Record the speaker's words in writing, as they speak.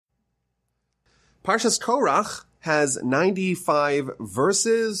Parshas Korach has 95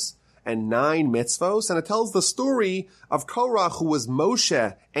 verses and 9 mitzvos, and it tells the story of Korach, who was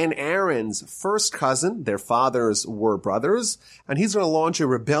Moshe and Aaron's first cousin. Their fathers were brothers, and he's going to launch a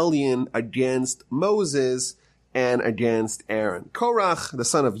rebellion against Moses and against Aaron. Korach, the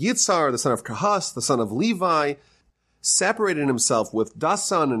son of Yitzhar, the son of Kahas, the son of Levi, separated himself with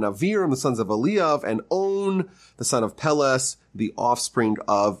Dasan and Aviram, the sons of Eliav, and On, the son of Peles, the offspring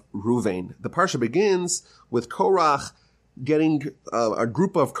of Ruvain. The Parsha begins with Korach getting a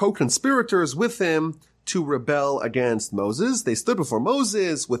group of co-conspirators with him to rebel against Moses. They stood before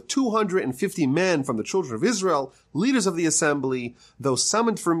Moses with 250 men from the children of Israel, leaders of the assembly, those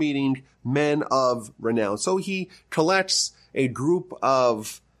summoned for meeting, men of renown. So he collects a group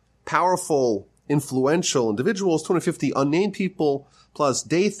of powerful, influential individuals, 250 unnamed people, plus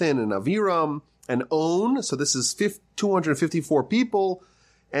Dathan and Aviram and On. So this is 254 people.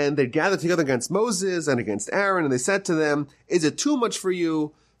 And they gathered together against Moses and against Aaron, and they said to them, "Is it too much for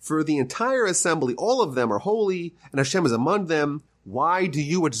you? For the entire assembly, all of them are holy, and Hashem is among them. Why do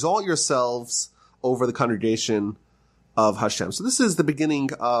you exalt yourselves over the congregation of Hashem?" So this is the beginning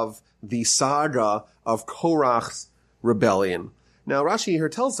of the saga of Korach's rebellion. Now Rashi here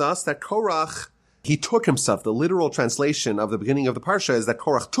tells us that Korach, he took himself. The literal translation of the beginning of the Parsha is that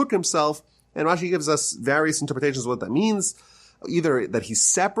Korach took himself, and Rashi gives us various interpretations of what that means. Either that he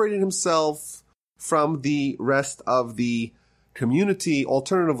separated himself from the rest of the community,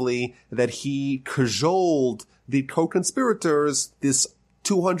 alternatively, that he cajoled the co-conspirators, this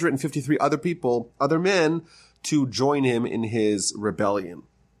 253 other people, other men, to join him in his rebellion.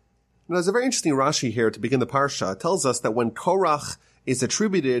 Now, there's a very interesting Rashi here to begin the Parsha. It tells us that when Korach is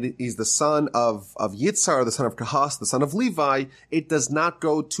attributed, he's the son of Yitzhar, the son of Kahas, the son of Levi, it does not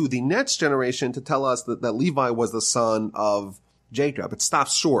go to the next generation to tell us that Levi was the son of Jacob. It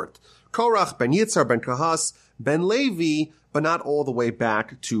stops short. Korach ben Yitzhar ben Kahas ben Levi, but not all the way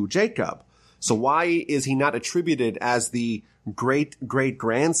back to Jacob. So why is he not attributed as the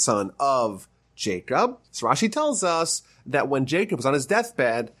great-great-grandson of Jacob? So Rashi tells us that when Jacob was on his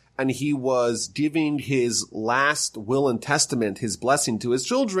deathbed and he was giving his last will and testament, his blessing to his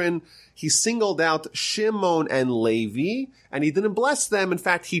children, he singled out Shimon and Levi, and he didn't bless them. In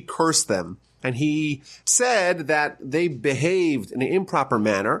fact, he cursed them. And he said that they behaved in an improper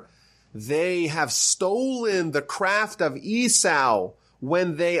manner. They have stolen the craft of Esau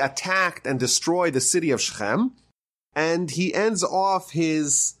when they attacked and destroyed the city of Shechem. And he ends off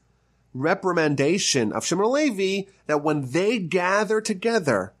his reprimandation of Shimon and Levi that when they gather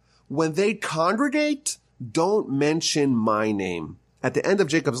together, when they congregate, don't mention my name. At the end of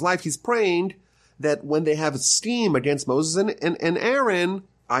Jacob's life, he's praying that when they have steam against Moses and Aaron,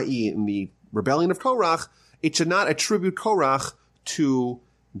 i.e. in the rebellion of Korach, it should not attribute Korach to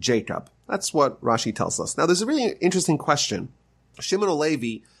Jacob. That's what Rashi tells us. Now, there's a really interesting question. Shimon and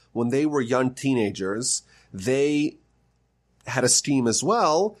Levi, when they were young teenagers, they had a scheme as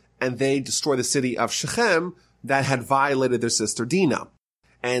well, and they destroyed the city of Shechem that had violated their sister Dinah.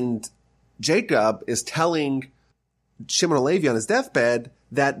 And Jacob is telling Shimon and Levi on his deathbed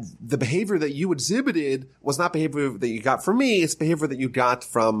that the behavior that you exhibited was not behavior that you got from me, it's behavior that you got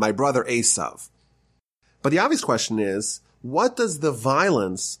from my brother Esav. But the obvious question is, what does the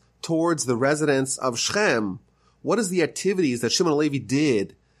violence towards the residents of Shechem, what is the activities that Shimon and Levi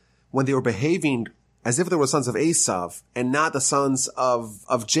did when they were behaving as if they were sons of Esav and not the sons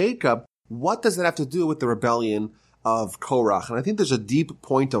of Jacob, what does that have to do with the rebellion of Korach? And I think there's a deep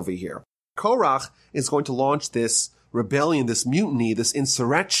point over here. Korach is going to launch this rebellion, this mutiny, this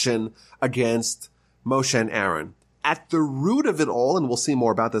insurrection against Moshe and Aaron. At the root of it all, and we'll see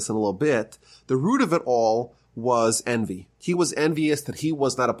more about this in a little bit, the root of it all was envy. He was envious that he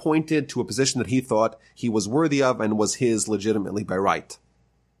was not appointed to a position that he thought he was worthy of and was his legitimately by right.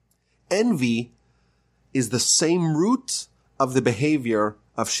 Envy is the same root of the behavior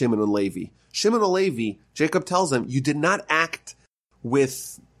of Shimon and Levi. Shimon and Levi, Jacob tells them, you did not act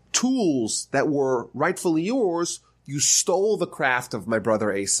with tools that were rightfully yours. You stole the craft of my brother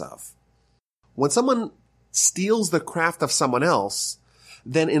Esav. When someone steals the craft of someone else,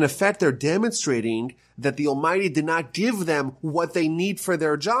 then in effect they're demonstrating that the Almighty did not give them what they need for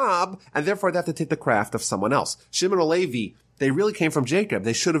their job, and therefore they have to take the craft of someone else. Shimon and Levi, they really came from Jacob.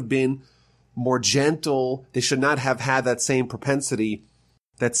 They should have been more gentle. They should not have had that same propensity,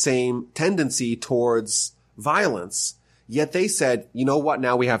 that same tendency towards violence. Yet they said, you know what,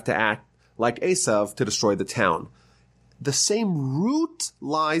 now we have to act like Esav to destroy the town. The same root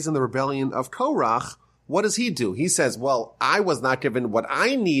lies in the rebellion of Korach. What does he do? He says, well, I was not given what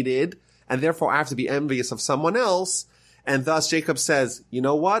I needed, and therefore I have to be envious of someone else. And thus Jacob says, you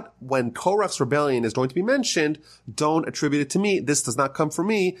know what? When Korach's rebellion is going to be mentioned, don't attribute it to me. This does not come from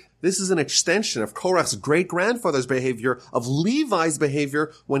me. This is an extension of Korach's great-grandfather's behavior, of Levi's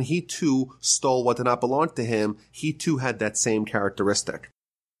behavior when he too stole what did not belong to him. He too had that same characteristic.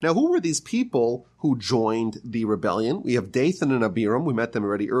 Now, who were these people who joined the rebellion? We have Dathan and Abiram. We met them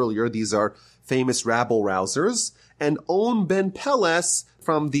already earlier. These are famous rabble-rousers. And On ben Peles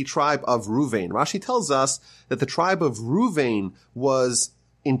from the tribe of Ruvain. Rashi tells us that the tribe of Ruvain was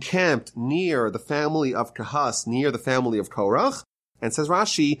encamped near the family of Kahas, near the family of Korach. And says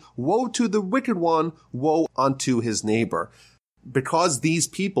Rashi, woe to the wicked one, woe unto his neighbor. Because these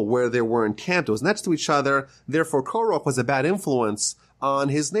people, where they were encamped, it was next to each other, therefore Korach was a bad influence on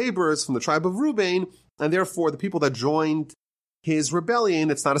his neighbors from the tribe of Ruvain, and therefore the people that joined his rebellion,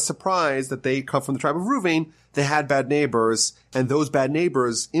 it's not a surprise that they come from the tribe of Ruvain. They had bad neighbors, and those bad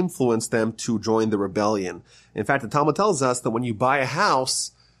neighbors influenced them to join the rebellion. In fact, the Talmud tells us that when you buy a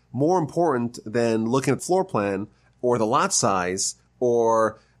house, more important than looking at the floor plan or the lot size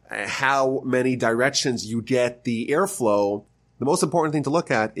or how many directions you get the airflow, the most important thing to look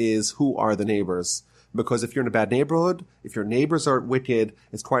at is who are the neighbors. Because if you're in a bad neighborhood, if your neighbors are wicked,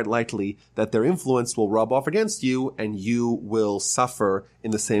 it's quite likely that their influence will rub off against you and you will suffer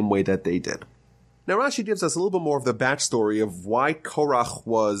in the same way that they did. Now Rashi gives us a little bit more of the backstory of why Korach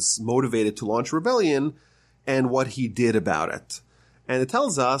was motivated to launch a rebellion and what he did about it. And it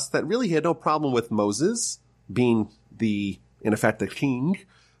tells us that really he had no problem with Moses being in effect, the king,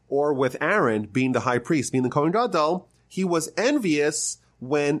 or with Aaron being the high priest, being the Kohen Gadol. He was envious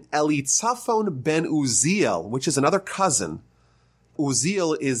when Elitzaphan ben Uziel, which is another cousin.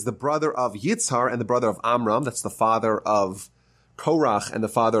 Uziel is the brother of Yitzhar and the brother of Amram. That's the father of Korach and the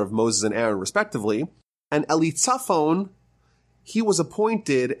father of Moses and Aaron, respectively. And Elitzaphan, he was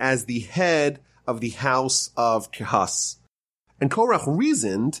appointed as the head of the house of Kahas. And Korach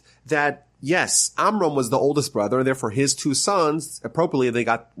reasoned that, yes, Amram was the oldest brother, and therefore his two sons, appropriately,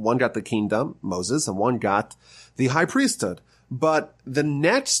 one got the kingdom, Moses, and one got the high priesthood. But the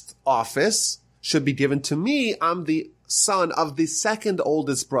next office should be given to me. I'm the son of the second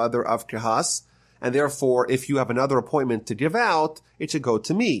oldest brother of Kahas, and therefore, if you have another appointment to give out, it should go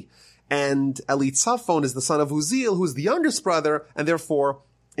to me. And Elitzaphan is the son of Uziel, who's the youngest brother, and therefore,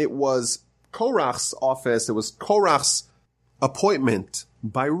 it was Korach's office, it was Korach's appointment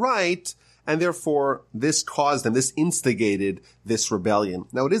by right, and therefore, this caused and this instigated this rebellion.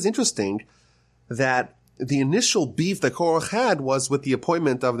 Now, it is interesting that the initial beef that Korach had was with the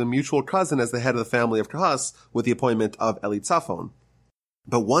appointment of the mutual cousin as the head of the family of Kahas, with the appointment of Elitzaphan.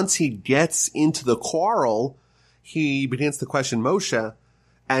 But once he gets into the quarrel, he begins to question Moshe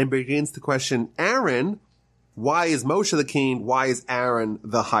and begins to question Aaron. Why is Moshe the king? Why is Aaron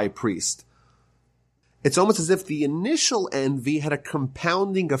the high priest? It's almost as if the initial envy had a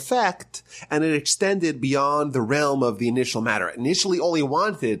compounding effect and it extended beyond the realm of the initial matter. Initially, all he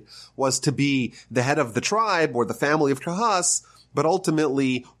wanted was to be the head of the tribe or the family of Kahas, but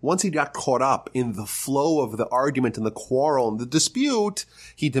ultimately, once he got caught up in the flow of the argument and the quarrel and the dispute,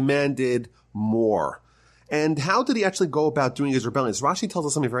 he demanded more. And how did he actually go about doing his rebellion? Rashi tells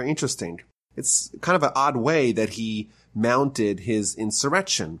us something very interesting. It's kind of an odd way that he mounted his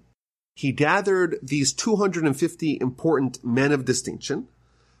insurrection. He gathered these 250 important men of distinction,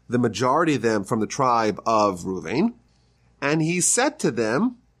 the majority of them from the tribe of Ruvain, and he said to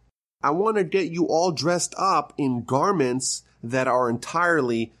them, I want to get you all dressed up in garments that are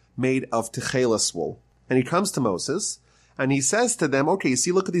entirely made of techeles wool. And he comes to Moses, and he says to them, okay,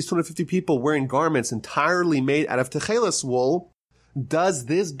 see, look at these 250 people wearing garments entirely made out of techeles wool. Does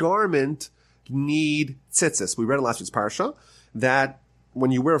this garment need tzitzis? We read in last week's Parsha that when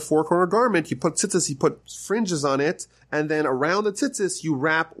you wear a four-corner garment, you put tzitzis, you put fringes on it, and then around the tzitzis, you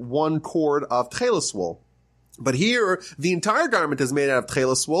wrap one cord of techeles wool. But here, the entire garment is made out of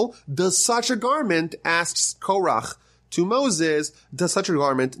techeles wool. Does such a garment, asks Korach to Moses, does such a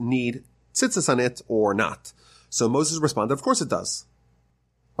garment need tzitzis on it or not? So Moses responded, of course it does.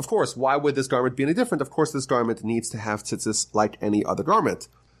 Of course, why would this garment be any different? Of course, this garment needs to have tzitzis like any other garment.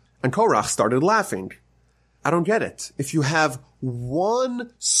 And Korach started laughing. I don't get it. If you have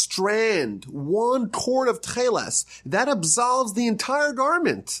one strand, one cord of techeles, that absolves the entire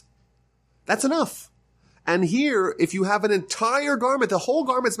garment. That's enough. And here, if you have an entire garment, the whole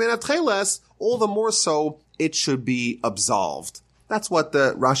garment's made of techeles, all the more so, it should be absolved. That's what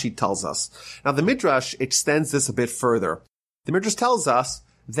the Rashi tells us. Now, the Midrash extends this a bit further. The Midrash tells us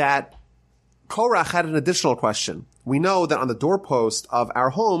that Korach had an additional question. We know that on the doorpost of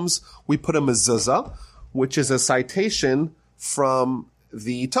our homes, we put a mezuzah, which is a citation from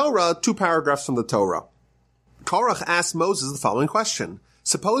the Torah, 2 paragraphs from the Torah. Korach asked Moses the following question.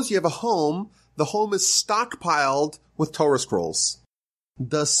 Suppose you have a home, the home is stockpiled with Torah scrolls.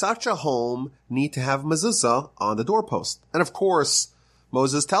 Does such a home need to have mezuzah on the doorpost? And of course,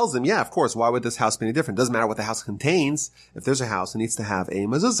 Moses tells him, yeah, of course, why would this house be any different? Doesn't matter what the house contains. If there's a house, it needs to have a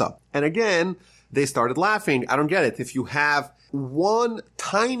mezuzah. And again, they started laughing. I don't get it. If you have one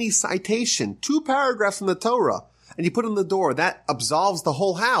tiny citation, 2 paragraphs from the Torah, and you put it on the door, that absolves the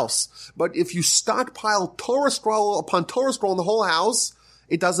whole house. But if you stockpile Torah scroll upon Torah scroll in the whole house,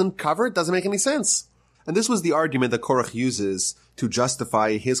 it doesn't cover it, doesn't make any sense. And this was the argument that Korach uses to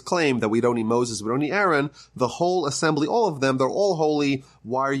justify his claim that we don't need Moses, we don't need Aaron. The whole assembly, all of them, they're all holy.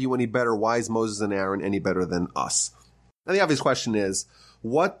 Why are you any better? Why is Moses and Aaron any better than us? And the obvious question is,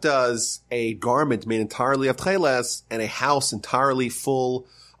 what does a garment made entirely of tcheles and a house entirely full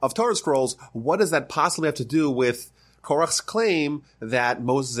of Torah scrolls, what does that possibly have to do with Korach's claim that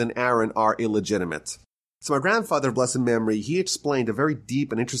Moses and Aaron are illegitimate? So my grandfather, of blessed memory, he explained a very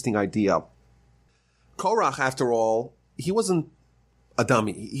deep and interesting idea. Korach, after all, he wasn't a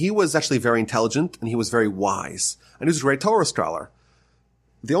dummy. He was actually very intelligent and he was very wise. And he was a great Torah scholar.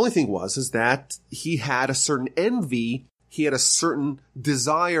 The only thing is that he had a certain envy. He had a certain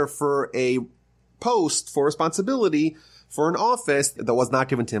desire for a post, for responsibility, for an office that was not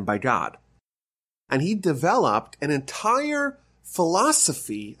given to him by God. And he developed an entire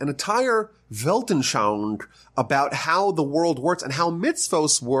philosophy, an entire Weltanschauung about how the world works and how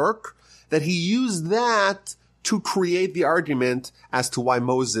mitzvos work, that he used that to create the argument as to why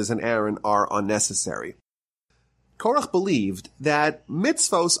Moses and Aaron are unnecessary. Korach believed that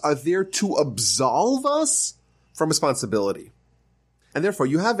mitzvos are there to absolve us from responsibility. And therefore,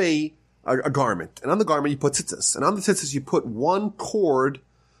 you have a garment, and on the garment you put tzitzis, and on the tzitzis you put 1 cord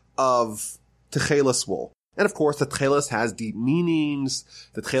of tcheles wool. And of course, the tcheles has deep meanings,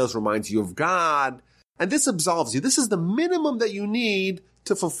 the tcheles reminds you of God, and this absolves you. This is the minimum that you need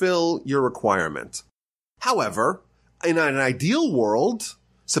to fulfill your requirement. However, in an ideal world,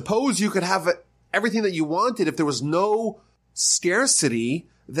 suppose you could have everything that you wanted. If there was no scarcity,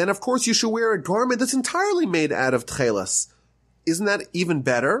 then of course you should wear a garment that's entirely made out of tcheles. Isn't that even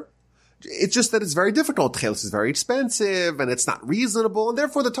better? It's just that it's very difficult. Tcheles is very expensive and it's not reasonable. And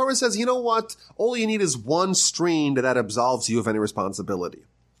therefore the Torah says, you know what? All you need is 1 stream that absolves you of any responsibility.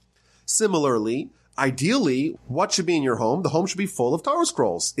 Similarly, ideally, what should be in your home? The home should be full of Torah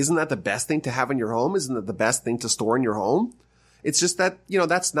scrolls. Isn't that the best thing to have in your home? Isn't that the best thing to store in your home? It's just that,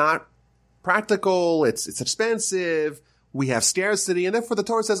 that's not practical. It's expensive. We have scarcity. And therefore the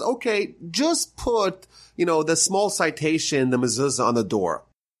Torah says, okay, just put, the small citation, the mezuzah on the door.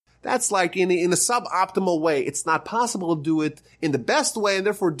 That's like in a suboptimal way. It's not possible to do it in the best way, and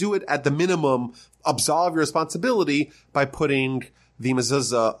therefore do it at the minimum. Absolve your responsibility by putting the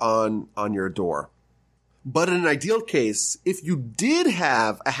mezuzah on your door. But in an ideal case, if you did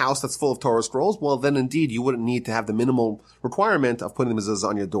have a house that's full of Torah scrolls, well, then indeed you wouldn't need to have the minimal requirement of putting the mezuzah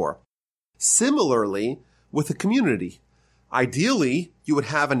on your door. Similarly, with a community. Ideally, you would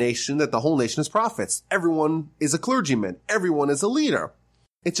have a nation that the whole nation is prophets. Everyone is a clergyman. Everyone is a leader.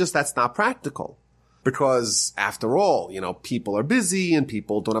 It's just that's not practical. Because after all, people are busy and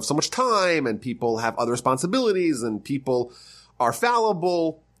people don't have so much time and people have other responsibilities and people are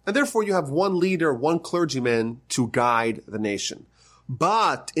fallible. And therefore you have 1 leader, 1 clergyman to guide the nation.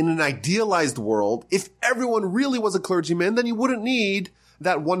 But in an idealized world, if everyone really was a clergyman, then you wouldn't need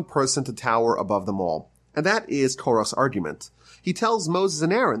that 1 person to tower above them all. And that is Korach's argument. He tells Moses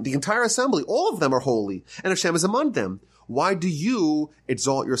and Aaron, the entire assembly, all of them are holy, and Hashem is among them. Why do you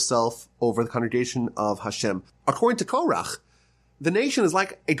exalt yourself over the congregation of Hashem? According to Korach, the nation is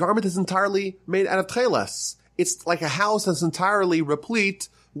like a garment that's entirely made out of tcheles. It's like a house that's entirely replete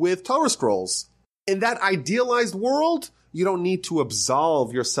with Torah scrolls. In that idealized world, you don't need to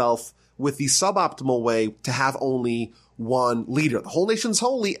absolve yourself with the suboptimal way to have only 1 leader. The whole nation's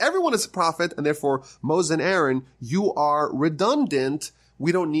holy. Everyone is a prophet. And therefore, Moses and Aaron, you are redundant.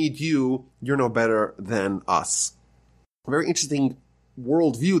 We don't need you. You're no better than us. A very interesting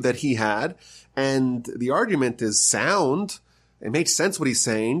worldview that he had. And the argument is sound. It makes sense what he's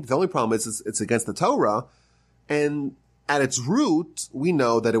saying. The only problem is it's against the Torah. And at its root, we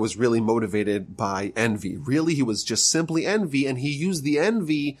know that it was really motivated by envy. Really, he was just simply envy. And he used the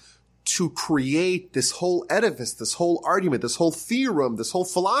envy to create this whole edifice, this whole argument, this whole theorem, this whole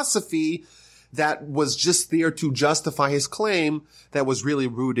philosophy that was just there to justify his claim that was really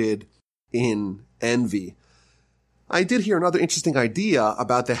rooted in envy. I did hear another interesting idea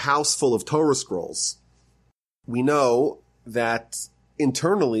about the house full of Torah scrolls. We know that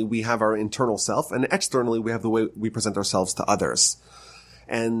internally we have our internal self, and externally we have the way we present ourselves to others.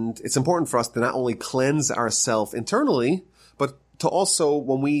 And it's important for us to not only cleanse ourselves internally, but to also,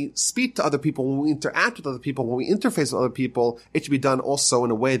 when we speak to other people, when we interact with other people, when we interface with other people, it should be done also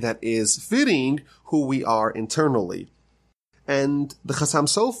in a way that is fitting who we are internally. And the Chassam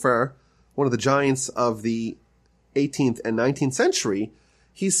Sofer, one of the giants of the 18th and 19th century,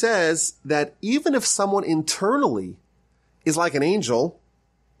 he says that even if someone internally is like an angel,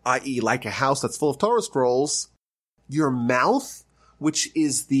 i.e. like a house that's full of Torah scrolls, your mouth, which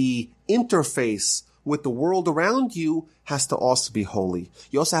is the interface with the world around you, has to also be holy.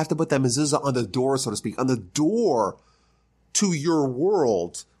 You also have to put that mezuzah on the door, so to speak, on the door to your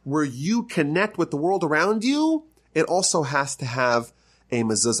world, where you connect with the world around you. It also has to have a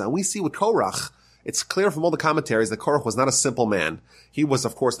mezuzah. And we see with Korach, it's clear from all the commentaries that Korach was not a simple man. He was,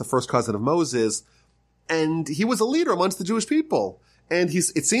 of course, the first cousin of Moses, and he was a leader amongst the Jewish people. And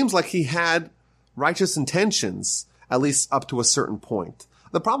it seems like he had righteous intentions, at least up to a certain point.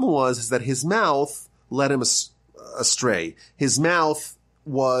 The problem is that his mouth led him astray. His mouth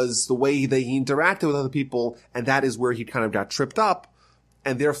was the way that he interacted with other people, and that is where he kind of got tripped up.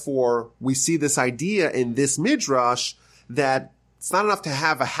 And therefore, we see this idea in this midrash that it's not enough to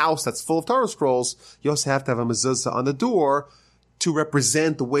have a house that's full of Torah scrolls. You also have to have a mezuzah on the door to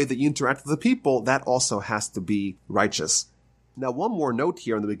represent the way that you interact with the people. That also has to be righteous. Now, one more note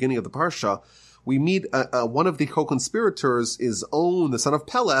here in the beginning of the Parsha. We meet one of the co-conspirators is On, the son of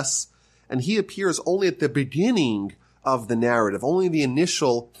Peles, and he appears only at the beginning of the narrative. Only in the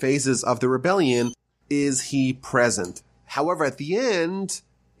initial phases of the rebellion is he present. However, at the end,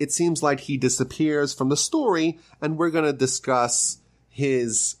 it seems like he disappears from the story, and we're going to discuss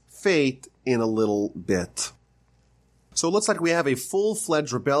his fate in a little bit. So it looks like we have a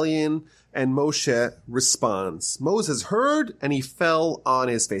full-fledged rebellion, and Moshe responds. Moses heard, and he fell on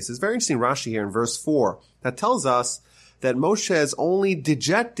his face. It's very interesting Rashi here in verse 4 that tells us that Moshe is only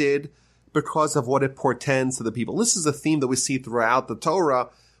dejected because of what it portends to the people. This is a theme that we see throughout the Torah.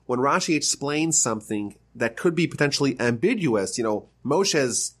 When Rashi explains something that could be potentially ambiguous,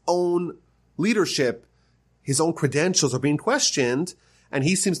 Moshe's own leadership, his own credentials are being questioned, and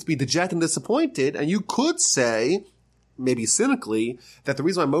he seems to be dejected and disappointed, and you could say, maybe cynically, that the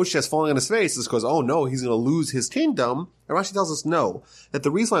reason why Moshe is falling on his face is because, oh no, he's going to lose his kingdom. And Rashi tells us no, that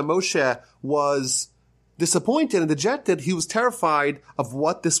the reason why Moshe was disappointed and dejected, he was terrified of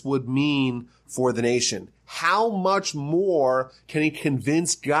what this would mean for the nation. How much more can he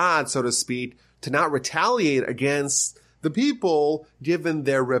convince God, so to speak, to not retaliate against the people given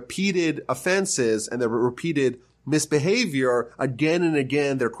their repeated offenses and their repeated misbehavior? Again and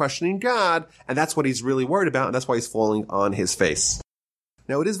again, they're questioning God, and that's what he's really worried about, and that's why he's falling on his face.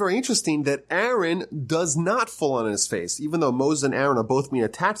 Now, it is very interesting that Aaron does not fall on his face. Even though Moses and Aaron are both being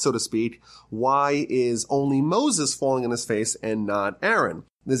attacked, so to speak, why is only Moses falling on his face and not Aaron?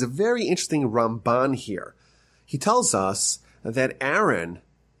 There's a very interesting Ramban here. He tells us that Aaron,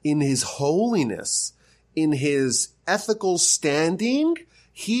 in his holiness, in his ethical standing,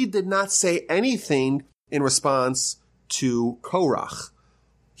 he did not say anything in response to Korach.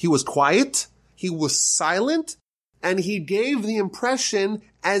 He was quiet, he was silent, and he gave the impression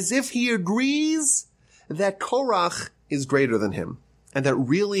as if he agrees that Korach is greater than him, and that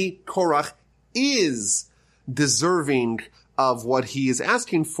really Korach is deserving of what he is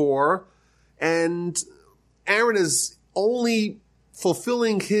asking for, and Aaron is only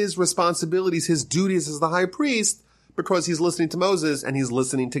fulfilling his responsibilities, his duties as the high priest, because he's listening to Moses and he's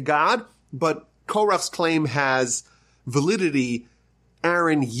listening to God. But Korach's claim has validity.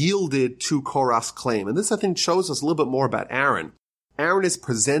 Aaron yielded to Korach's claim. And this, I think, shows us a little bit more about Aaron. Aaron is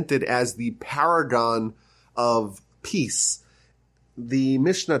presented as the paragon of peace. The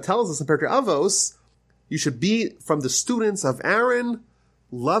Mishnah tells us in Pirkei Avos, you should be from the students of Aaron,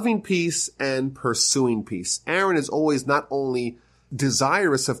 loving peace and pursuing peace. Aaron is always not only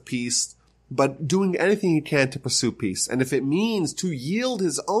desirous of peace, but doing anything he can to pursue peace. And if it means to yield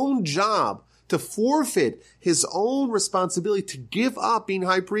his own job, to forfeit his own responsibility, to give up being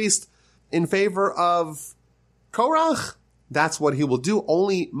high priest in favor of Korach, that's what he will do.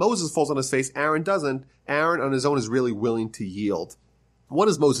 Only Moses falls on his face. Aaron doesn't. Aaron on his own is really willing to yield. What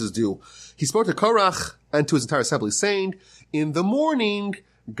does Moses do? He spoke to Korach and to his entire assembly, saying, in the morning,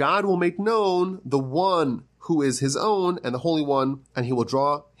 God will make known the one who is his own and the Holy One, and he will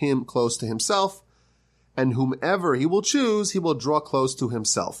draw him close to himself, and whomever he will choose, he will draw close to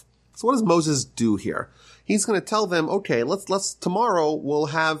himself. So what does Moses do here? He's going to tell them, okay, tomorrow we'll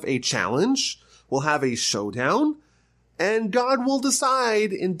have a challenge, we'll have a showdown, and God will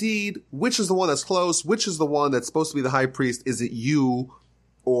decide indeed which is the one that's close, which is the one that's supposed to be the high priest. Is it you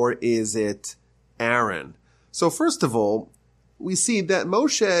or is it Aaron? So first of all, we see that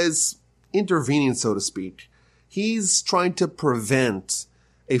Moshe is intervening, so to speak. He's trying to prevent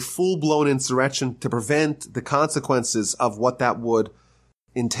a full-blown insurrection, to prevent the consequences of what that would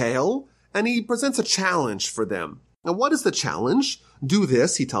entail, and he presents a challenge for them. Now, what is the challenge? Do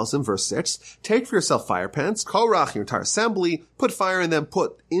this, he tells them, verse 6, take for yourself fire pans, Korach, your entire assembly, put fire in them,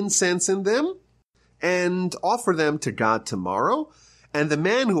 put incense in them, and offer them to God tomorrow. And the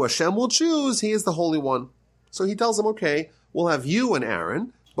man who Hashem will choose, he is the Holy One. So he tells them, okay, we'll have you and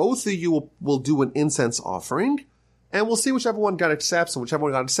Aaron, both of you will do an incense offering, and we'll see whichever one God accepts, and whichever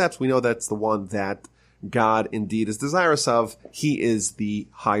one God accepts, we know that's the one that God indeed is desirous of. He is the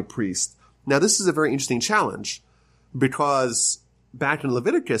high priest. Now, this is a very interesting challenge, because back in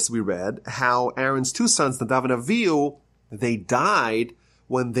Leviticus, we read how Aaron's two sons, Nadav and Avihu, they died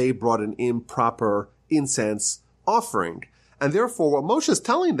when they brought an improper incense offering. And therefore, what Moshe is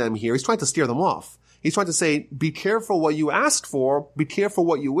telling them here, he's trying to steer them off. He's trying to say, be careful what you ask for, be careful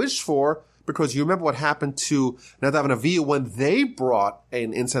what you wish for, because you remember what happened to Nadav and Avihu when they brought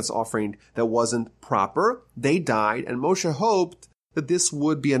an incense offering that wasn't proper. They died, and Moshe hoped that this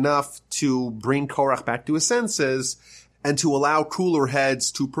would be enough to bring Korach back to his senses and to allow cooler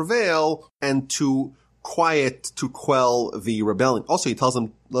heads to prevail and to quell the rebellion. Also, he tells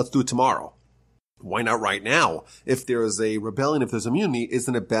them, let's do it tomorrow. Why not right now? If there is a rebellion, if there's immunity,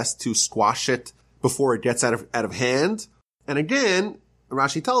 isn't it best to squash it before it gets out of hand? And again,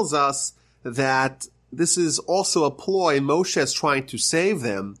 Rashi tells us that this is also a ploy. Moshe is trying to save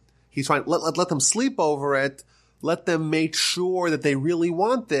them. He's trying, let them sleep over it. Let them make sure that they really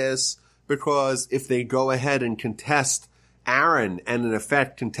want this, because if they go ahead and contest Aaron and in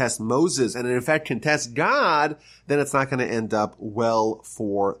effect contest Moses and in effect contest God, then it's not going to end up well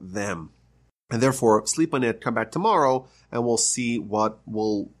for them. And therefore, sleep on it, come back tomorrow, and we'll see what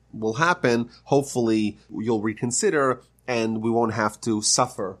will happen. Hopefully, you'll reconsider, and we won't have to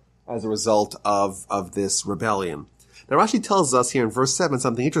suffer as a result of this rebellion. Now, Rashi tells us here in verse 7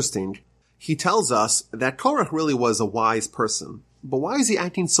 something interesting. He tells us that Korach really was a wise person. But why is he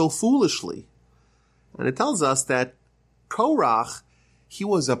acting so foolishly? And it tells us that Korach, he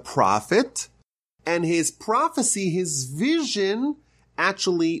was a prophet, and his prophecy, his vision,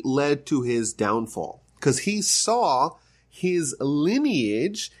 actually led to his downfall. Because he saw his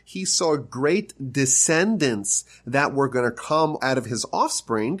lineage, he saw great descendants that were going to come out of his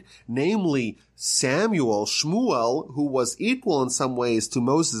offspring, namely Samuel, Shmuel, who was equal in some ways to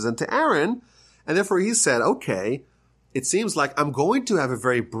Moses and to Aaron. And therefore he said, okay, it seems like I'm going to have a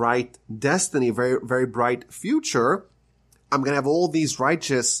very bright destiny, a very, very bright future. I'm going to have all these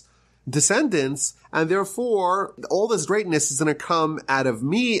righteous descendants, and therefore all this greatness is going to come out of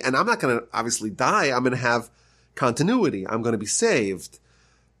me, and I'm not going to obviously die. I'm going to have continuity. I'm going to be saved.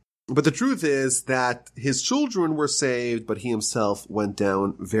 But the truth is that his children were saved, but he himself went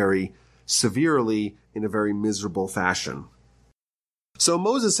down very severely in a very miserable fashion. So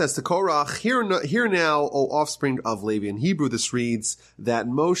Moses says to Korach, hear now, O offspring of Levi. In Hebrew, this reads that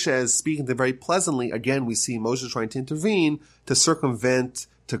Moshe is speaking to them very pleasantly. Again, we see Moses trying to intervene, to circumvent,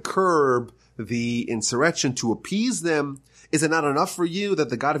 to curb the insurrection, to appease them. Is it not enough for you that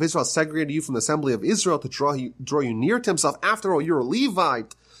the God of Israel segregated you from the assembly of Israel to draw you near to himself? After all, you're a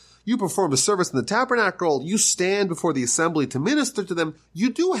Levite. You perform a service in the tabernacle. You stand before the assembly to minister to them. You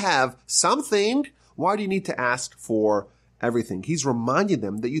do have something. Why do you need to ask for everything? He's reminding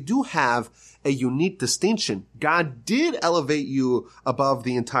them that you do have a unique distinction. God did elevate you above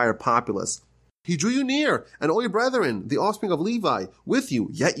the entire populace. He drew you near, and all your brethren, the offspring of Levi, with you,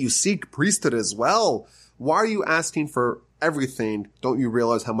 yet you seek priesthood as well. Why are you asking for everything? Don't you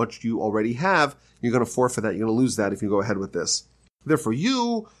realize how much you already have? You're going to forfeit that. You're going to lose that if you go ahead with this. Therefore,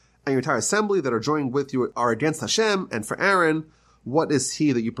 you and your entire assembly that are joined with you are against Hashem, and for Aaron, what is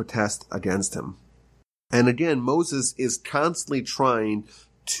he that you protest against him? And again, Moses is constantly trying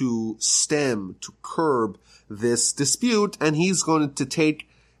to stem, to curb this dispute, and he's going to take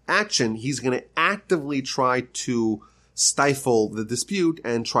action. He's going to actively try to stifle the dispute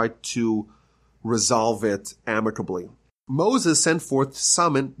and try to resolve it amicably. Moses sent forth to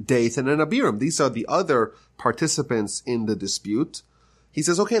summon Dathan and Abiram. These are the other participants in the dispute. He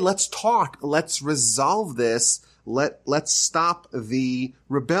says, okay, let's talk. Let's resolve this. Let's stop the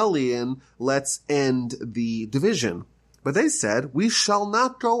rebellion. Let's end the division. But they said, we shall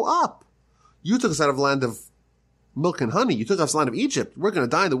not go up. You took us out of the land of milk and honey. You took us out of the land of Egypt. We're going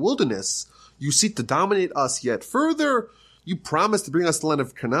to die in the wilderness. You seek to dominate us yet further. You promised to bring us to the land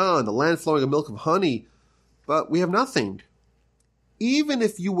of Canaan, the land flowing with milk and honey. But we have nothing. Even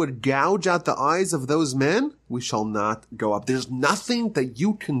if you would gouge out the eyes of those men, we shall not go up. There's nothing that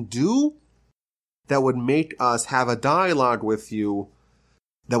you can do that would make us have a dialogue with you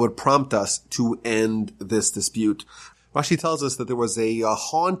that would prompt us to end this dispute. Rashi tells us that there was a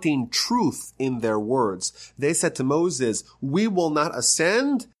haunting truth in their words. They said to Moses, "We will not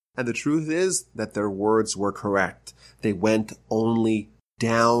ascend." And the truth is that their words were correct. They went only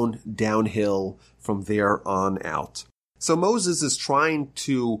downhill from there on out. So Moses is trying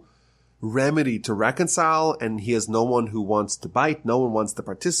to remedy, to reconcile, and he has no one who wants to bite, no one wants to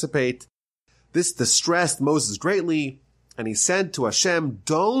participate. This distressed Moses greatly, and he said to Hashem,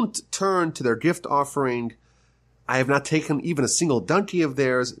 "Don't turn to their gift offering. I have not taken even a single donkey of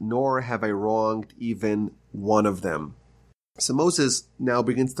theirs, nor have I wronged even one of them." So Moses now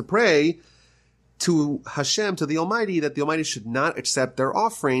begins to pray to Hashem, to the Almighty, that the Almighty should not accept their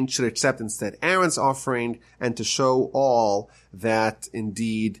offering, should accept instead Aaron's offering, and to show all that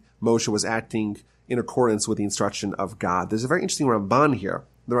indeed Moshe was acting in accordance with the instruction of God. There's a very interesting Ramban here.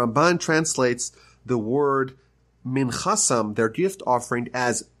 The Ramban translates the word minchasam, their gift offering,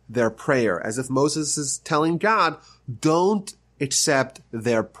 as their prayer, as if Moses is telling God, don't accept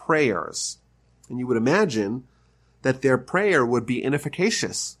their prayers. And you would imagine that their prayer would be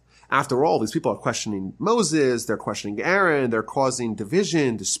inefficacious. After all, these people are questioning Moses, they're questioning Aaron, they're causing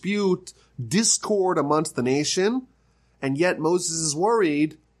division, dispute, discord amongst the nation, and yet Moses is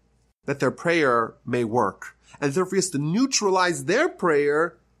worried that their prayer may work. And therefore he has to neutralize their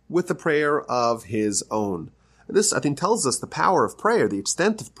prayer with the prayer of his own. And this, I think, tells us the power of prayer, the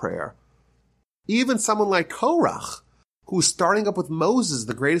extent of prayer. Even someone like Korach, who's starting up with Moses,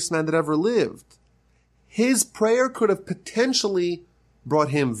 the greatest man that ever lived, his prayer could have potentially brought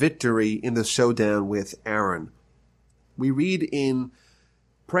him victory in the showdown with Aaron. We read in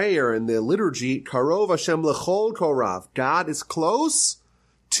prayer in the liturgy, Karov Hashem lechol korav. God is close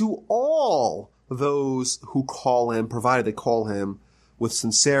to all those who call him, provided they call him with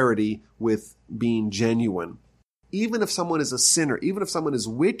sincerity, with being genuine. Even if someone is a sinner, even if someone is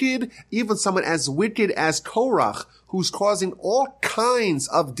wicked, even someone as wicked as Korach, who's causing all kinds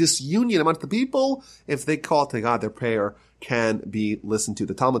of disunion amongst the people, if they call to God, their prayer can be listened to.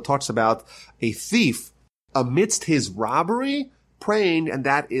 The Talmud talks about a thief amidst his robbery praying, and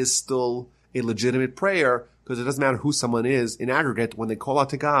that is still a legitimate prayer, because it doesn't matter who someone is in aggregate. When they call out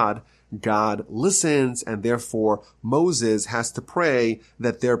to God, God listens, and therefore Moses has to pray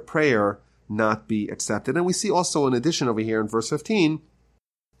that their prayer not be accepted. And we see also, in addition over here in verse 15,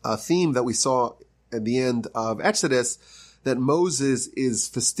 a theme that we saw at the end of Exodus, that Moses is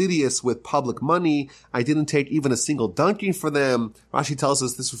fastidious with public money. I didn't take even a single donkey for them. Rashi tells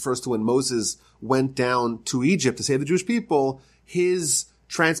us this refers to when Moses went down to Egypt to save the Jewish people. His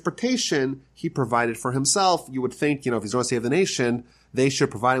transportation he provided for himself. You would think, if he's going to save the nation, they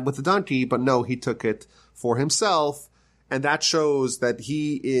should provide him with the donkey, but no, he took it for himself. And that shows that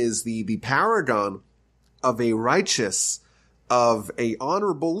he is the paragon of a righteous, of a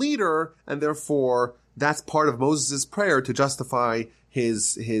honorable leader, and therefore that's part of Moses' prayer to justify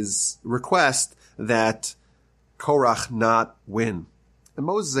his request that Korach not win. And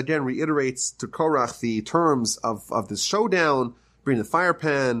Moses again reiterates to Korach the terms of this showdown: bring the fire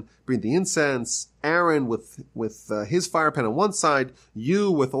pan, bring the incense, Aaron with his fire pan on one side,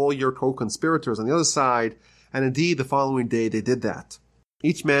 you with all your co-conspirators on the other side. And indeed, the following day they did that.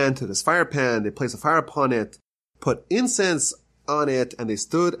 Each man took his fire pan, they placed a fire upon it, put incense on it, and they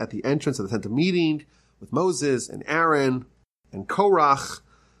stood at the entrance of the tent of meeting with Moses and Aaron and Korach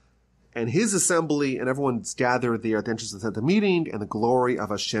and his assembly, and everyone's gathered there at the entrance of the tent of meeting, and the glory of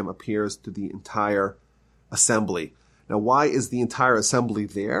Hashem appears to the entire assembly. Now, why is the entire assembly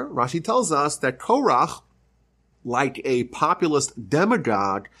there? Rashi tells us that Korach, like a populist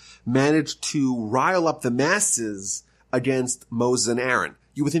demagogue, managed to rile up the masses against Moses and Aaron.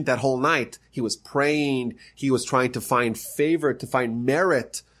 You would think that whole night he was praying, he was trying to find favor, to find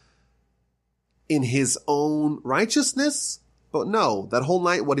merit in his own righteousness. But no, that whole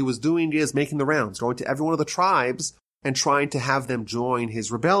night what he was doing is making the rounds, going to every one of the tribes and trying to have them join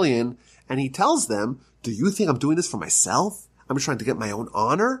his rebellion. And he tells them, do you think I'm doing this for myself? I'm just trying to get my own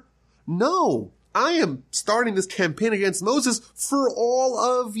honor? No. I am starting this campaign against Moses for all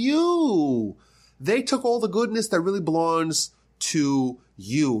of you. They took all the goodness that really belongs to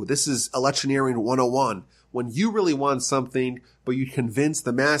you. This is electioneering 101. When you really want something, but you convince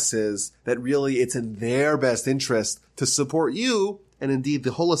the masses that really it's in their best interest to support you, and indeed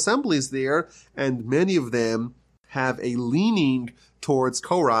the whole assembly is there, and many of them have a leaning towards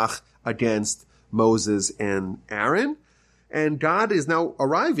Korach against Moses and Aaron. And God is now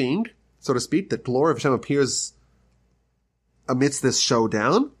arriving, so to speak. The glory of Hashem appears amidst this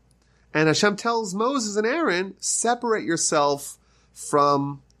showdown. And Hashem tells Moses and Aaron, separate yourself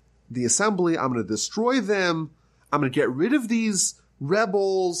from the assembly. I'm going to destroy them. I'm going to get rid of these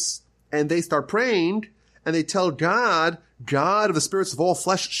rebels. And they start praying, and they tell God, God of the spirits of all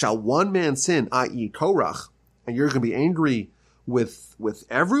flesh, shall one man sin, i.e. Korach, and you're going to be angry with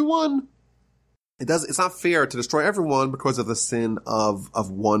everyone? It's not fair to destroy everyone because of the sin of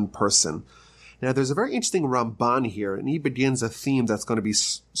one person. Now, there's a very interesting Ramban here, and he begins a theme that's going to be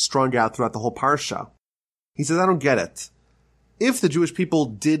strung out throughout the whole Parsha. He says, I don't get it. If the Jewish people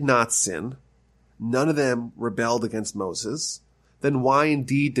did not sin, none of them rebelled against Moses, then why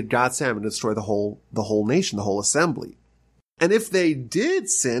indeed did God say, I'm going to destroy the whole nation, the whole assembly? And if they did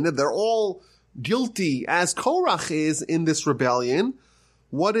sin, and they're all guilty as Korach is in this rebellion,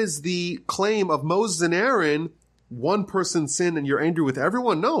 what is the claim of Moses and Aaron? One person sinned and you're angry with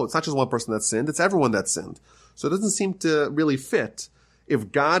everyone? No, it's not just one person that sinned, it's everyone that sinned. So it doesn't seem to really fit.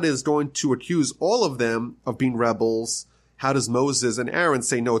 If God is going to accuse all of them of being rebels, how does Moses and Aaron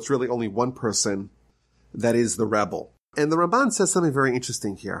say, no, it's really only one person that is the rebel? And the Ramban says something very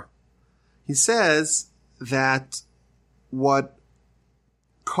interesting here. He says that what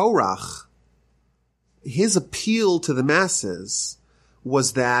Korach, his appeal to the masses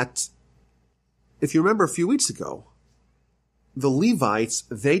was that, if you remember a few weeks ago, the Levites,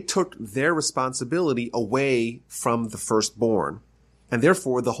 they took their responsibility away from the firstborn. And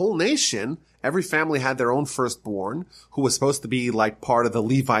therefore, the whole nation, every family had their own firstborn, who was supposed to be like part of the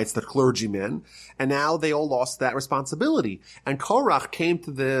Levites, the clergymen, and now they all lost that responsibility. And Korach came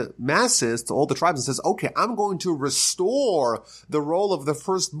to the masses, to all the tribes, and says, okay, I'm going to restore the role of the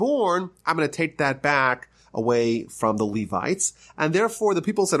firstborn. I'm going to take that back away from the Levites. And therefore, the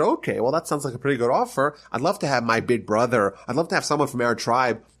people said, okay, well, that sounds like a pretty good offer. I'd love to have my big brother. I'd love to have someone from our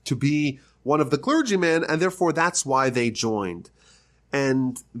tribe to be one of the clergymen. And therefore, that's why they joined.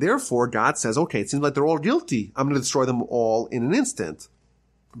 And therefore, God says, okay, it seems like they're all guilty. I'm going to destroy them all in an instant.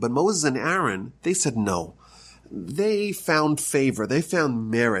 But Moses and Aaron, they said no. They found favor. They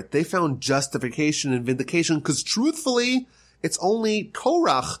found merit. They found justification and vindication because truthfully, it's only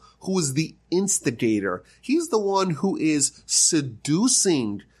Korach who is the instigator. He's the one who is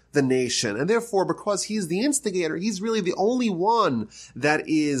seducing the nation. And therefore, because he's the instigator, he's really the only one that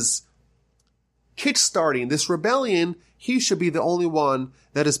is kickstarting this rebellion. He should be the only one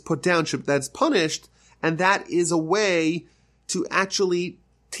that is put down, that's punished, and that is a way to actually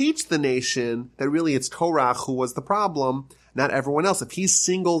teach the nation that really it's Korach who was the problem, not everyone else. If he's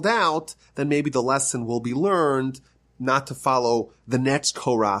singled out, then maybe the lesson will be learned not to follow the next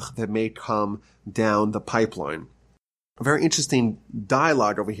Korach that may come down the pipeline. A very interesting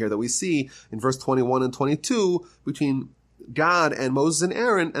dialogue over here that we see in verse 21 and 22 between God and Moses and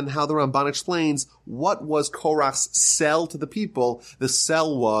Aaron, and how the Ramban explains what was Korach's sell to the people. The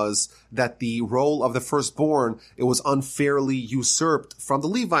sell was that the role of the firstborn, it was unfairly usurped from the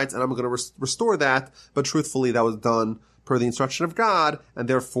Levites, and I'm going to restore that, but truthfully that was done per the instruction of God, and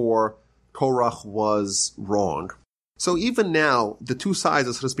therefore Korach was wrong. So even now, the two sides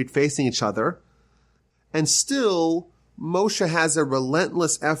are, so to speak, facing each other, and still Moshe has a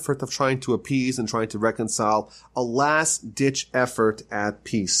relentless effort of trying to appease and trying to reconcile, a last-ditch effort at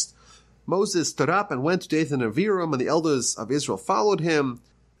peace. Moses stood up and went to Dathan and Abiram, and the elders of Israel followed him.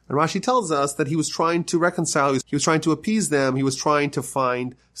 And Rashi tells us that he was trying to reconcile, he was trying to appease them, he was trying to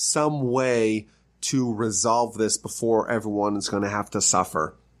find some way to resolve this before everyone is going to have to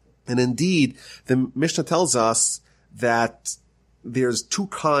suffer. And indeed, the Mishnah tells us that there's two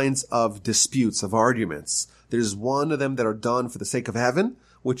kinds of disputes, of arguments. There's one of them that are done for the sake of heaven,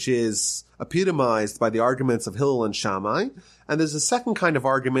 which is epitomized by the arguments of Hillel and Shammai. And there's a second kind of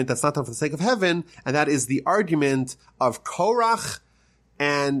argument that's not done for the sake of heaven, and that is the argument of Korach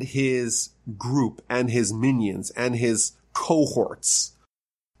and his group and his minions and his cohorts.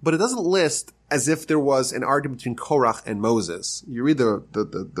 But it doesn't list as if there was an argument between Korach and Moses. You read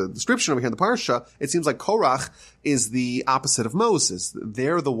the description over here in the Parsha, it seems like Korach is the opposite of Moses.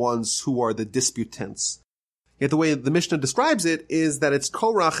 They're the ones who are the disputants. Yet the way the Mishnah describes it is that it's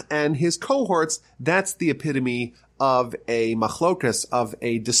Korach and his cohorts. That's the epitome of a machlokas, of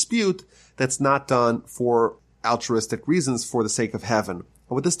a dispute that's not done for altruistic reasons for the sake of heaven. And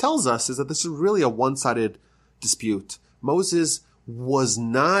what this tells us is that this is really a one-sided dispute. Moses was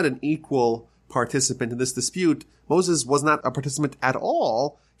not an equal participant in this dispute. Moses was not a participant at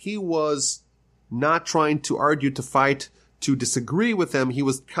all. He was not trying to argue, to fight, to disagree with them. He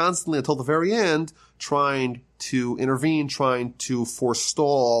was constantly, until the very end, trying to intervene, trying to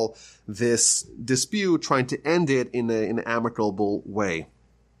forestall this dispute, trying to end it in an amicable way.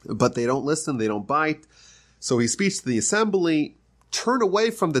 But they don't listen, they don't bite. So he speaks to the assembly, turn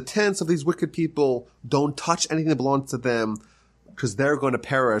away from the tents of these wicked people, don't touch anything that belongs to them, because they're going to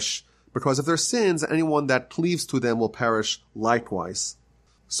perish because of their sins. Anyone that cleaves to them will perish likewise.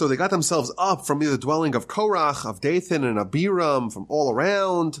 So they got themselves up from the dwelling of Korach, of Dathan and Abiram, from all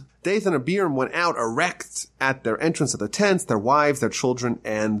around. Dathan and Abiram went out erect at their entrance of their tents, their wives, their children,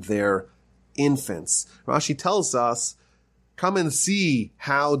 and their infants. Rashi tells us, come and see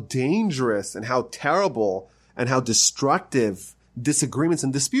how dangerous and how terrible and how destructive disagreements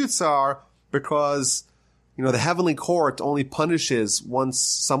and disputes are, because the heavenly court only punishes once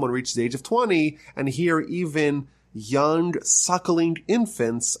someone reaches the age of 20, and here even young suckling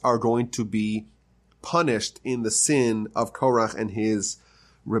infants are going to be punished in the sin of Korach and his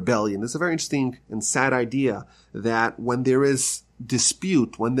rebellion. It's a very interesting and sad idea that when there is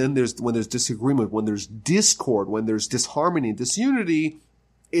dispute, when there's disagreement, when there's discord, when there's disharmony, disunity,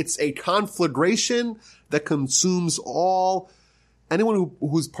 it's a conflagration that consumes all. Anyone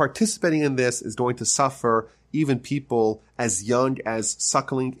who's participating in this is going to suffer. Even people as young as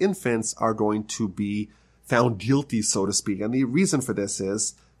suckling infants are going to be found guilty, so to speak. And the reason for this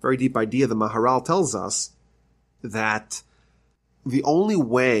is a very deep idea. The Maharal tells us that the only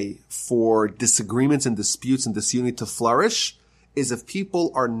way for disagreements and disputes and disunity to flourish is if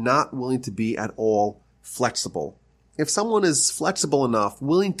people are not willing to be at all flexible. If someone is flexible enough,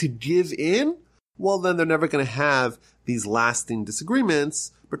 willing to give in, well, then they're never going to have these lasting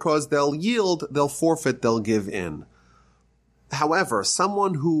disagreements, because they'll yield, they'll forfeit, they'll give in. However,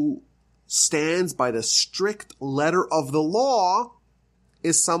 someone who stands by the strict letter of the law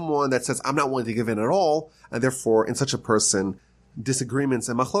is someone that says, I'm not willing to give in at all, and therefore, in such a person, disagreements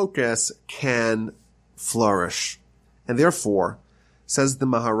and machlokes can flourish. And therefore, says the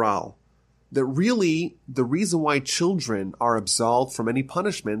Maharal, that really the reason why children are absolved from any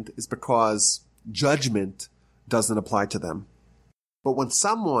punishment is because judgment doesn't apply to them. But when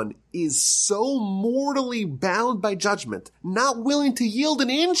someone is so mortally bound by judgment, not willing to yield an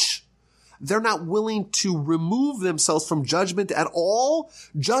inch, they're not willing to remove themselves from judgment at all.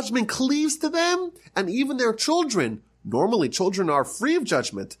 Judgment cleaves to them, and even their children. Normally, children are free of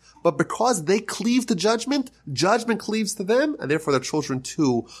judgment, but because they cleave to judgment, judgment cleaves to them, and therefore their children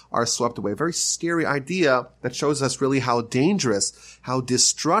too are swept away. A very scary idea that shows us really how dangerous, how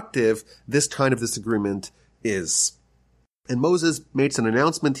destructive this kind of disagreement is. And Moses makes an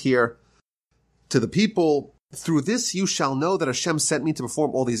announcement here to the people. Through this you shall know that Hashem sent me to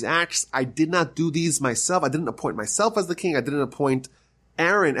perform all these acts. I did not do these myself. I didn't appoint myself as the king. I didn't appoint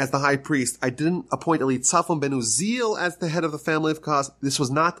Aaron as the high priest. I didn't appoint Elitzaphan ben Uziel as the head of the family of Kohath. This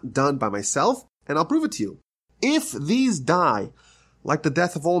was not done by myself, and I'll prove it to you. If these die like the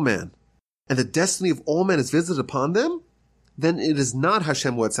death of all men, and the destiny of all men is visited upon them, then it is not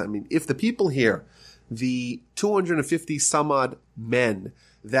Hashem who had sent me. If the people here, the 250 some odd men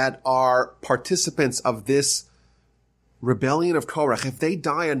that are participants of this rebellion of Korach, if they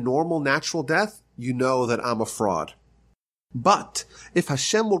die a normal, natural death, you know that I'm a fraud. But if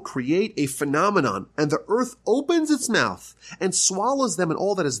Hashem will create a phenomenon and the earth opens its mouth and swallows them and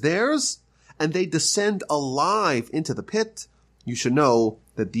all that is theirs, and they descend alive into the pit, you should know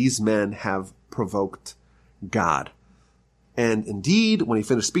that these men have provoked God. And indeed, when he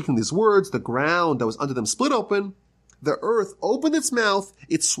finished speaking these words, the ground that was under them split open, the earth opened its mouth,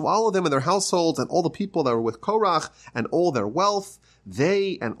 it swallowed them and their households and all the people that were with Korach and all their wealth.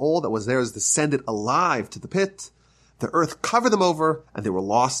 They and all that was theirs descended alive to the pit. The earth covered them over, and they were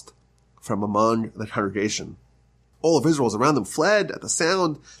lost from among the congregation. All of Israel around them fled at the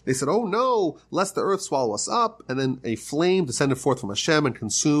sound. They said, "Oh no, lest the earth swallow us up." And then a flame descended forth from Hashem and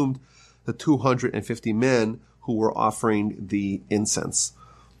consumed the 250 men who were offering the incense.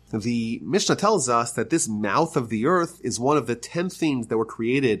 The Mishnah tells us that this mouth of the earth is one of the 10 things that were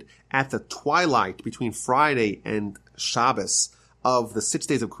created at the twilight between Friday and Shabbos of the 6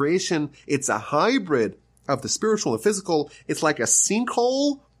 days of creation. It's a hybrid of the spiritual and physical. It's like a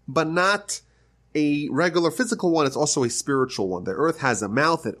sinkhole, but not a regular physical one. It's also a spiritual one. The earth has a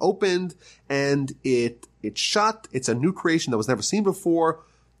mouth that opened and it shut. It's a new creation that was never seen before.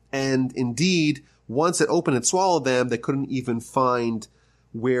 And indeed, once it opened and swallowed them, they couldn't even find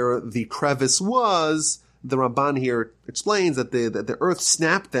where the crevice was. The Ramban here explains that the earth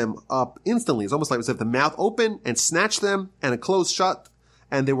snapped them up instantly. It's almost like as if the mouth opened and snatched them and it closed shut,